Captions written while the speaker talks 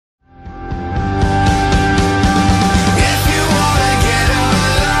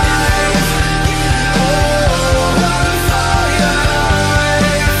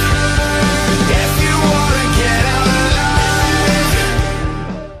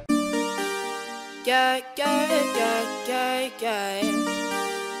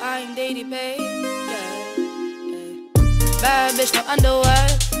IAMDDB, Bad bitch, no underwear.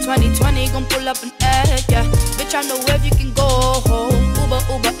 2020 gon' pull up an egg, yeah. Bitch, I know where you can go home.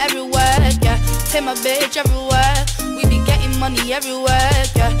 Uber everywhere, yeah. Take my bitch everywhere. We be getting money everywhere,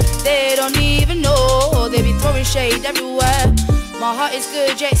 yeah. They don't even know, they be throwing shade everywhere. My heart is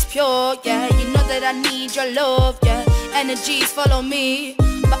good, yeah, it's pure, yeah. You know that I need your love, yeah. Energies follow me,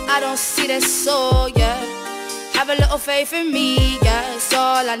 but I don't see that soul, yeah. Have a little faith in me, yeah. It's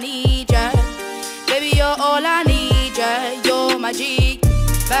all I need, yeah. Baby, you're all I need, yeah. You're my G.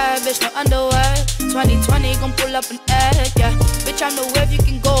 Bad bitch, no underwear. 2020 gon' pull up an egg, yeah. Bitch, I know where you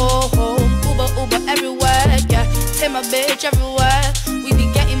can go home. Uber everywhere, yeah. Take my bitch everywhere. We be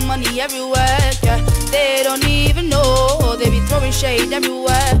getting money everywhere, yeah. They don't even know, they be throwing shade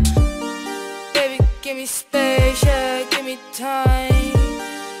everywhere. Baby, give me space, yeah. Give me time.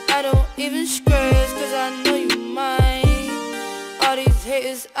 I don't even stress, cause I know you mine. All these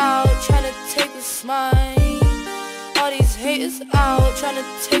haters out tryna take a smile. All these haters out tryna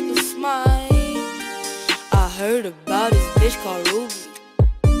take a smile. I heard about this bitch called Ruby.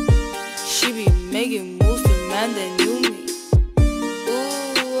 She be making moves to man that knew me.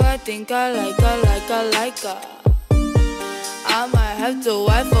 Ooh, I think I like her. I might have to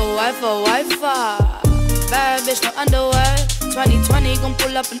wife her. Bad bitch, no underwear. 2020 gon'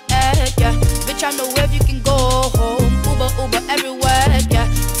 pull up an egg, yeah. Bitch, I know where you can go home. Uber everywhere, yeah.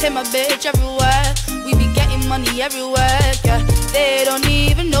 Take my bitch everywhere. We be getting money everywhere, yeah. They don't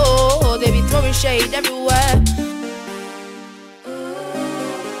even know, they be throwing shade everywhere.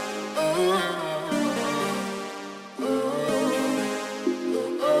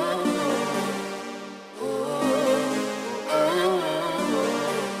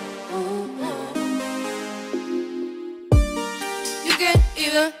 You can't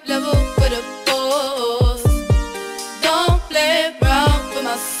even level with a boss. Don't play around with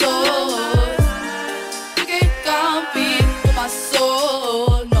my soul. You can't compete with my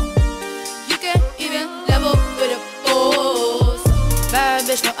soul, no. You can't even level with a boss. Bad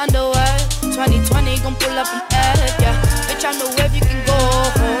bitch, no underwear. 2020 gon' pull up an egg, yeah. Bitch, I know where you can go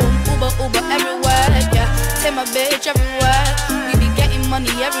home. Uber everywhere, yeah. Take my bitch everywhere. We be getting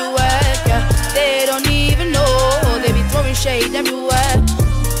money everywhere, yeah. They don't even know, they be throwing shade everywhere.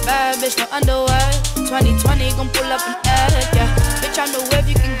 Bad bitch, no underwear. 2020 gon' pull up an egg, yeah. Bitch, I know where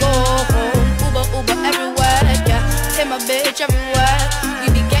you can go home. Uber everywhere, yeah. Take my bitch everywhere. We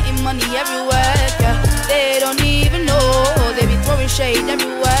be getting money everywhere, yeah. They don't even know, they be throwing shade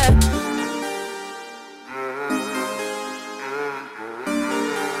everywhere.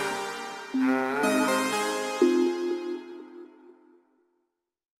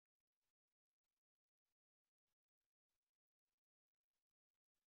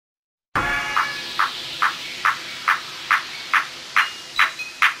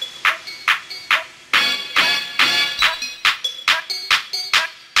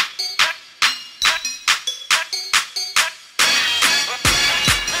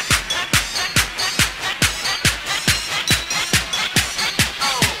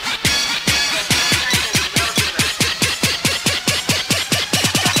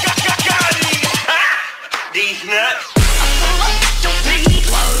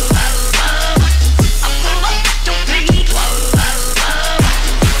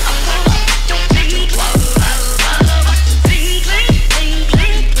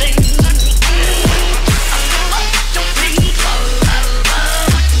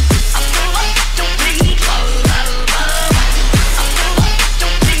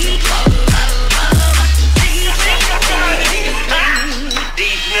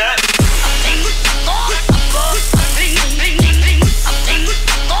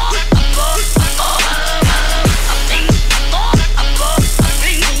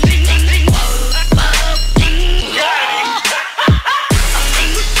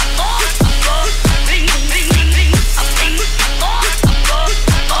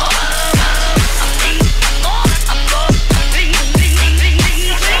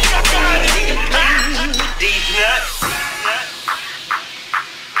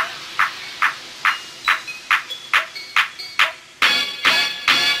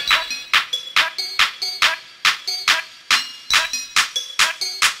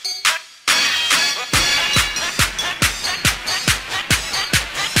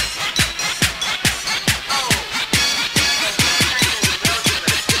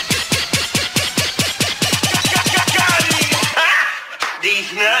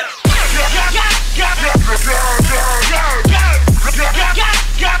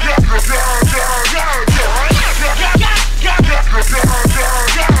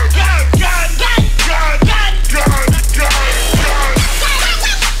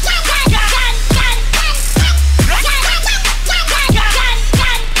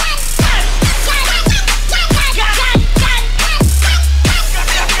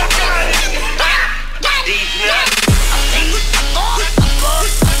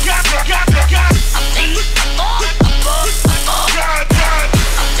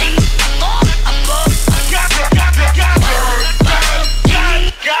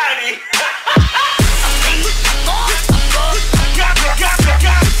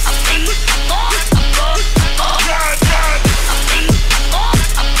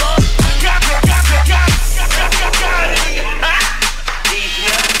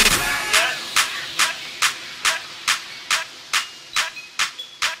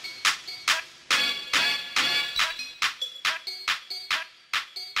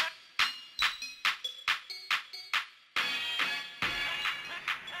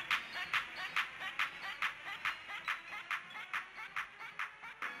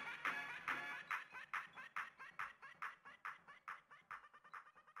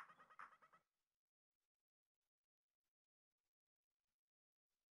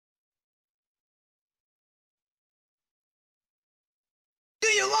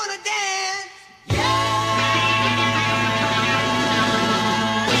 you wanna dance?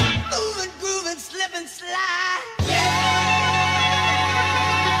 Move and groove and slip and slide.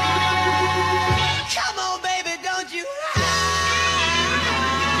 Come on, baby, don't you hide.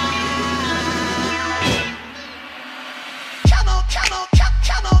 Come on, come on,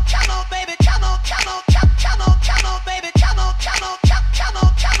 come on, come on, baby, come on, come on, come on, come on, baby, come on, come on, come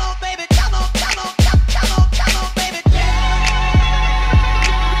on, come on, baby, come on, come on, come on, come on, baby.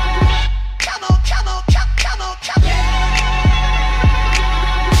 Come on, come on, come on, come on.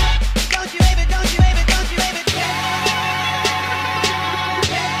 Don't you, baby, don't you, baby, don't you, baby.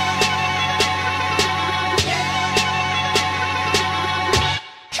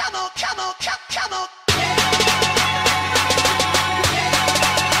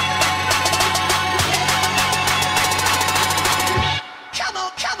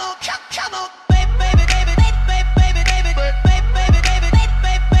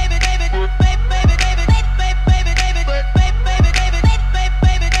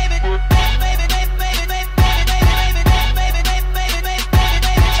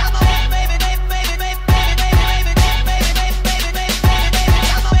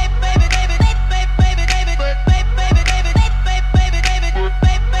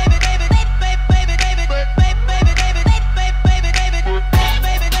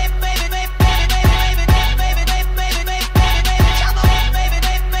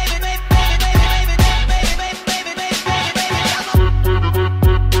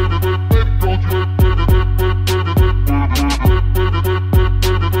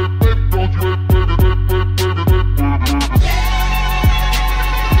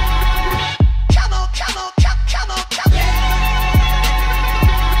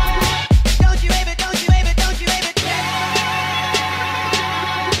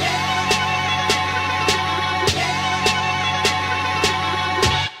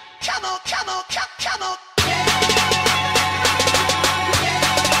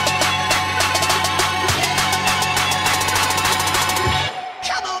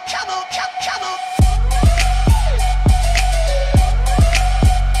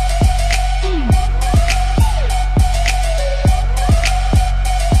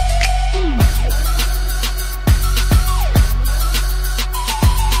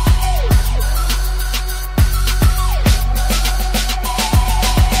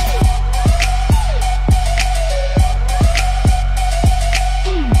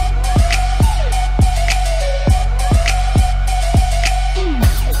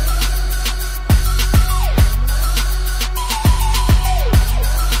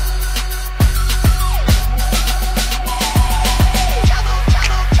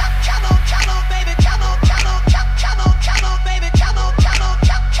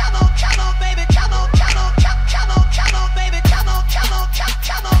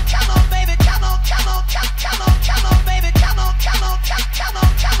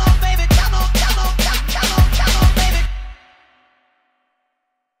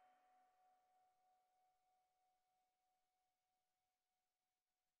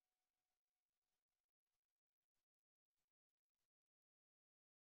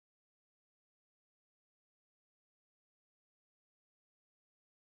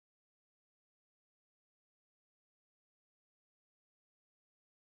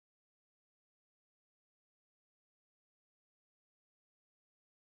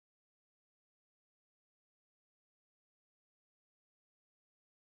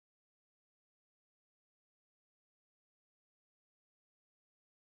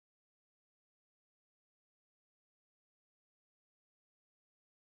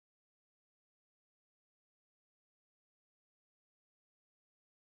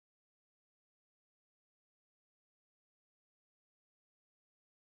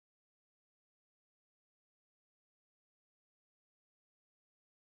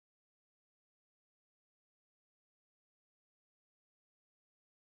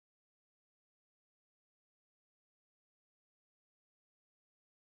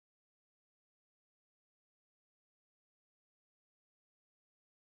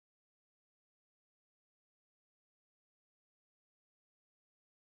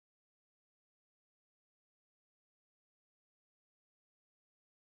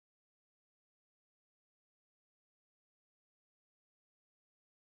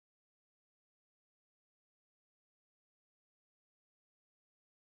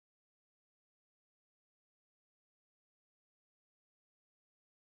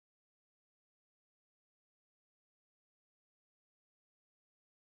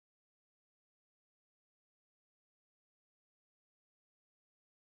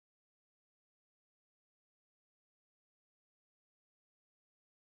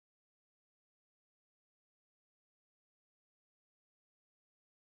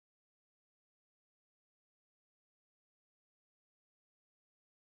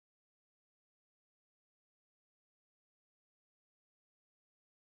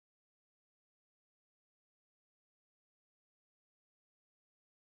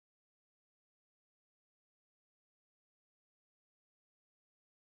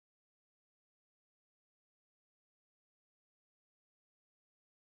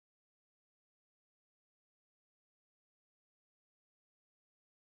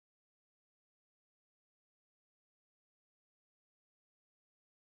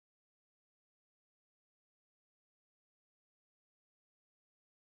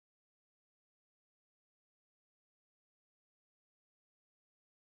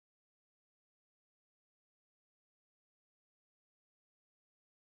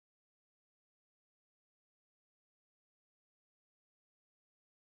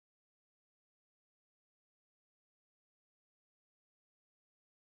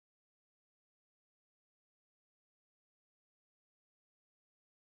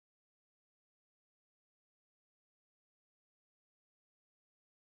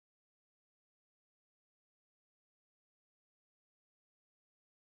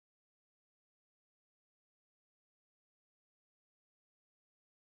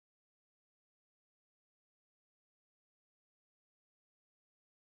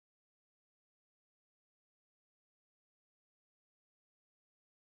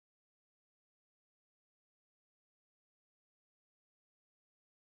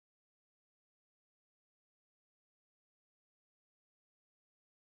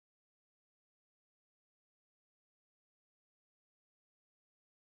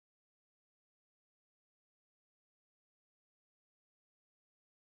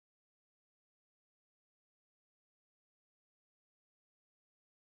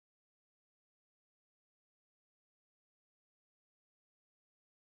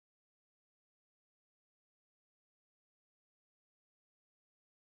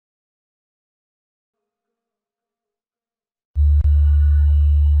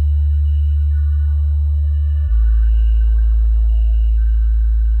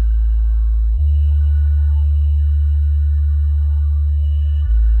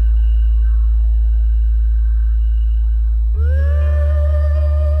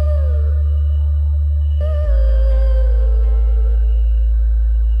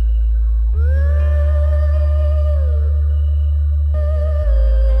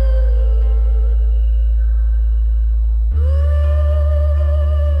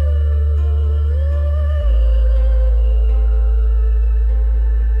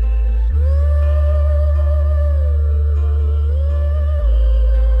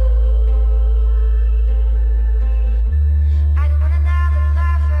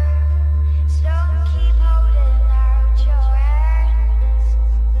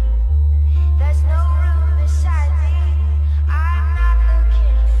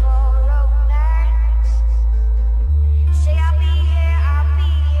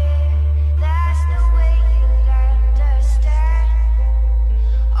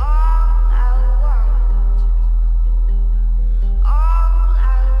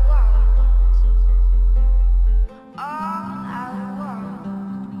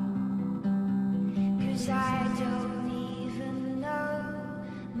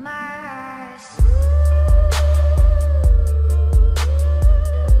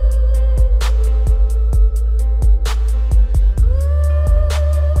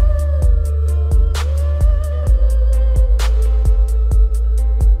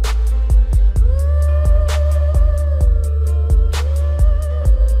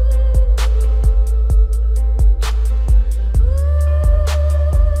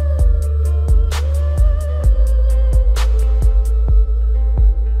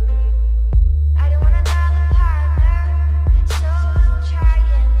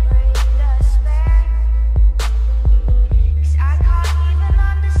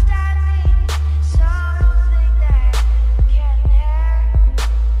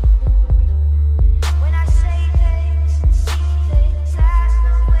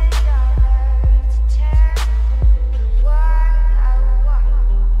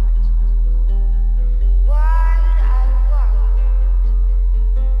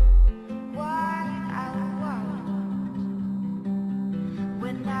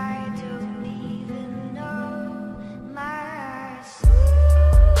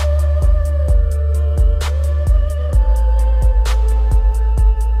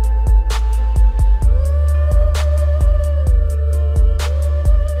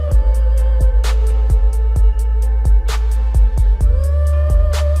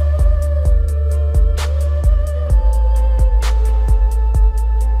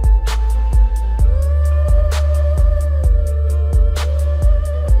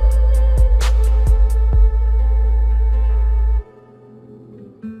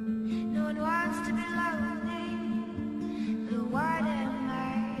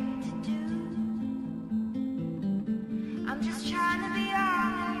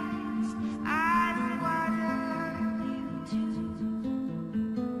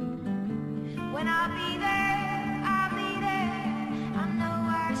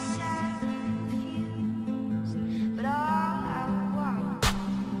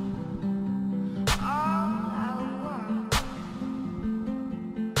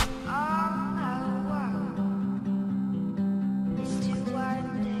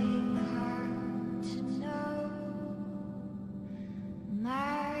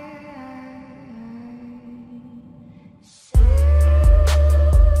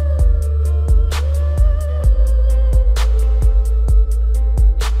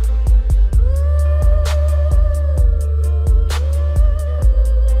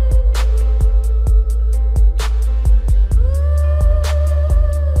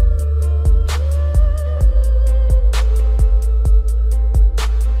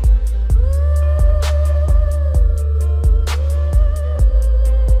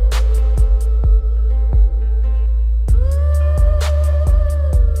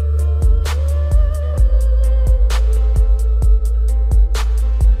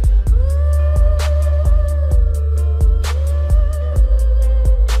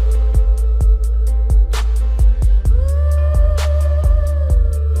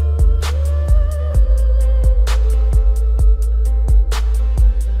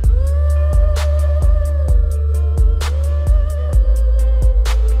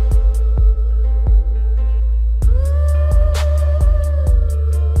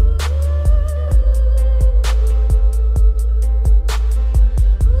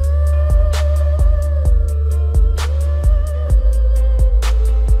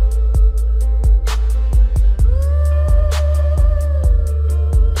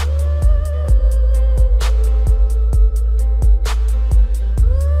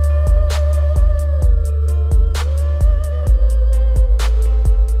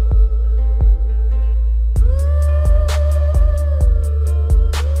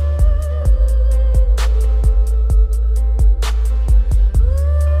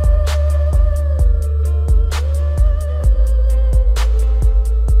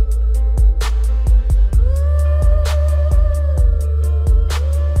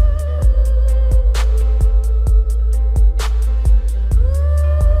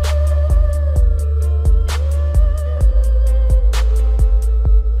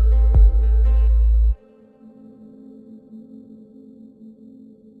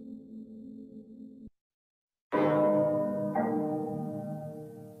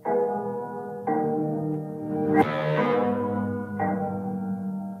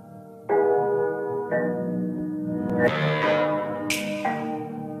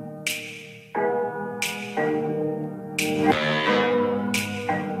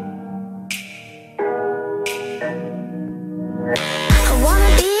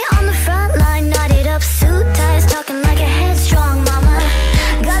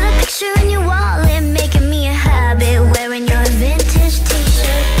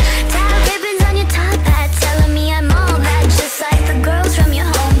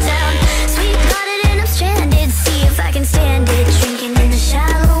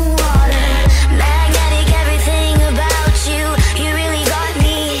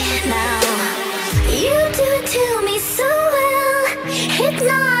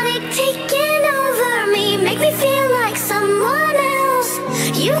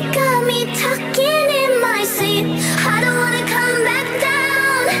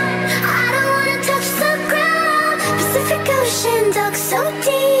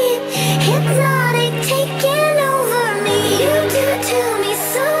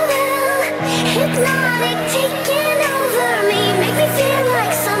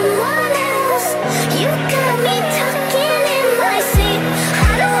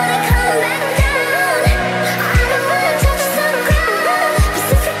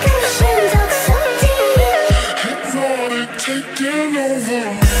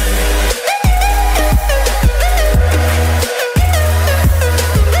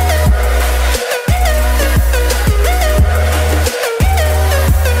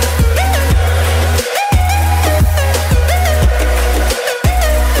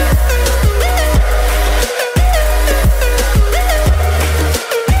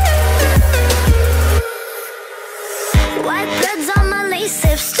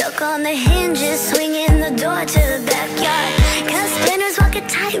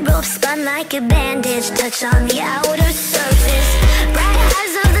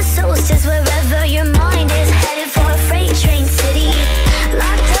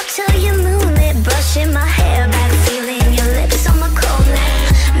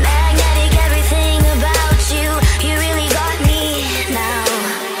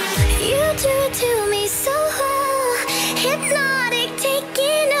 Hypnotic,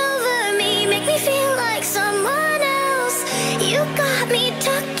 taking over me, make me feel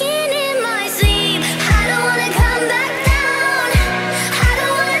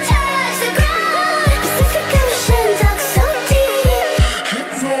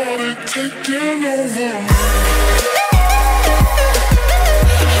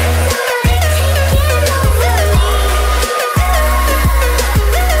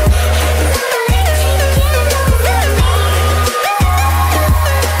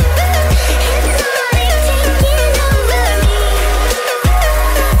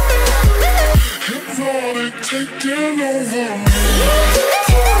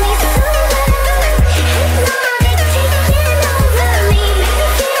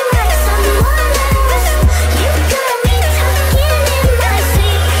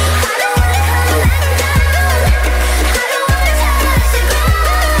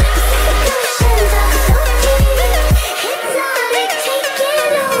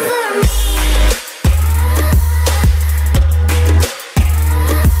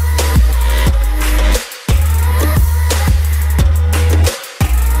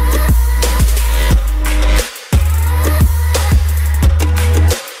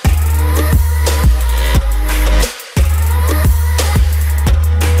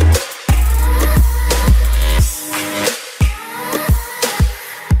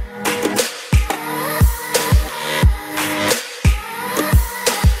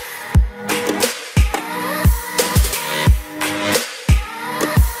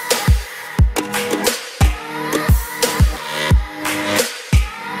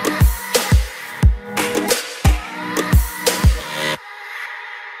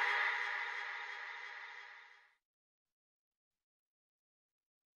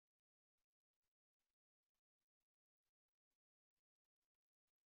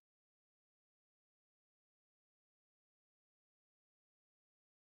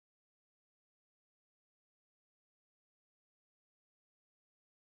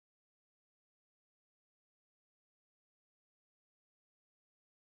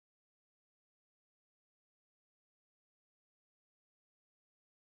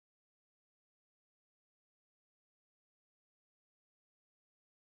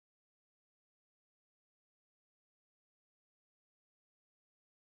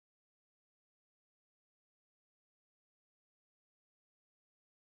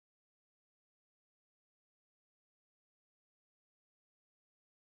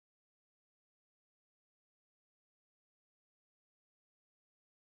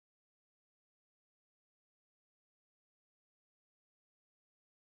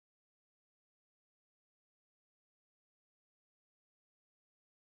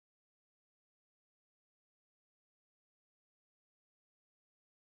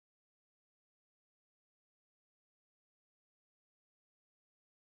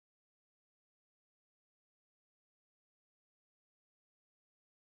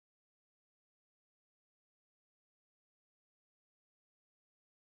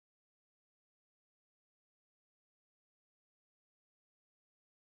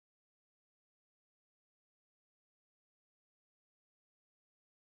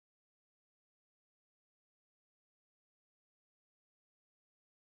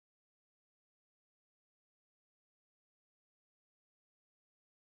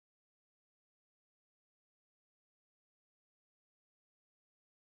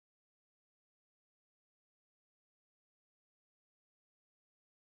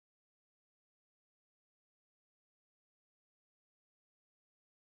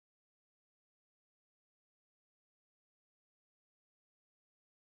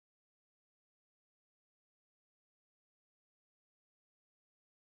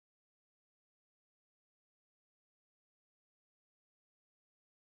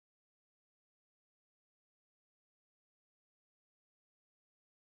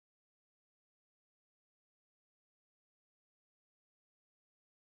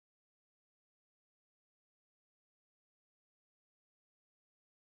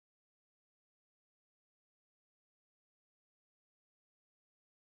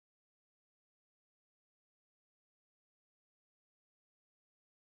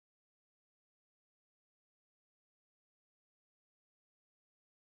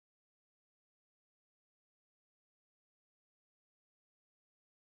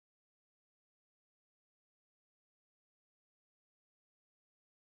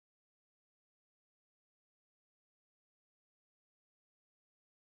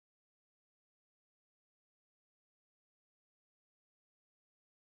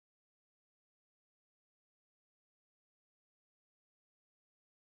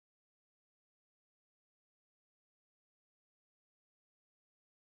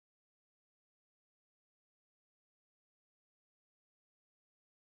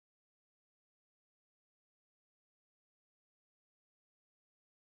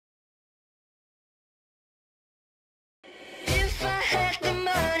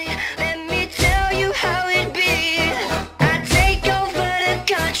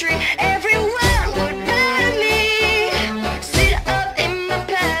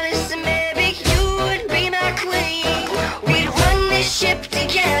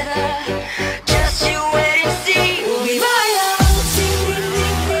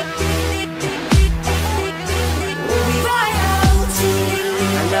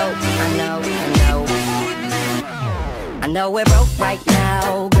know we're broke right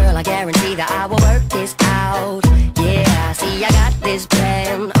now, girl, I guarantee that I will work this out. Yeah, see I got this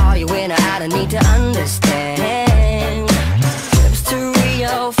plan, are you in or out, I need to understand. Trips to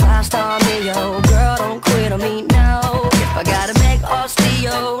Rio, 5-star meal, girl don't quit on me now. If I gotta beg or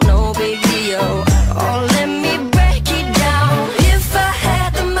steal, no big deal. Oh, let me break it down. If I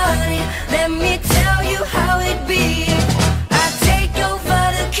had the money, let me tell you how it'd be. I'd take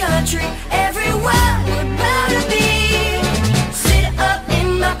over the country, everyone would rather be. Sit up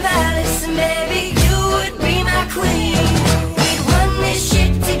in my palace and baby you would be my queen. We'd run this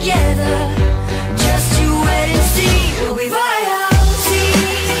shit together, just you wait and see. We'll be royalty.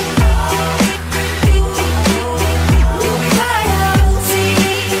 We'll be royalty.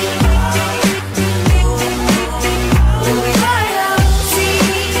 We'll be royalty.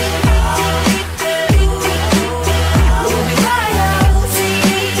 We'll be royalty.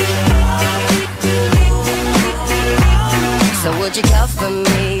 So would you cover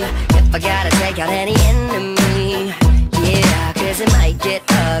me if I gotta take out any enemy? Yeah, cause it might get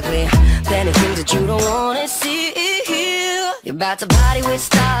ugly. Plenty things that you don't wanna see. You're about to party with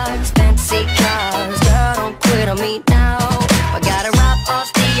stars.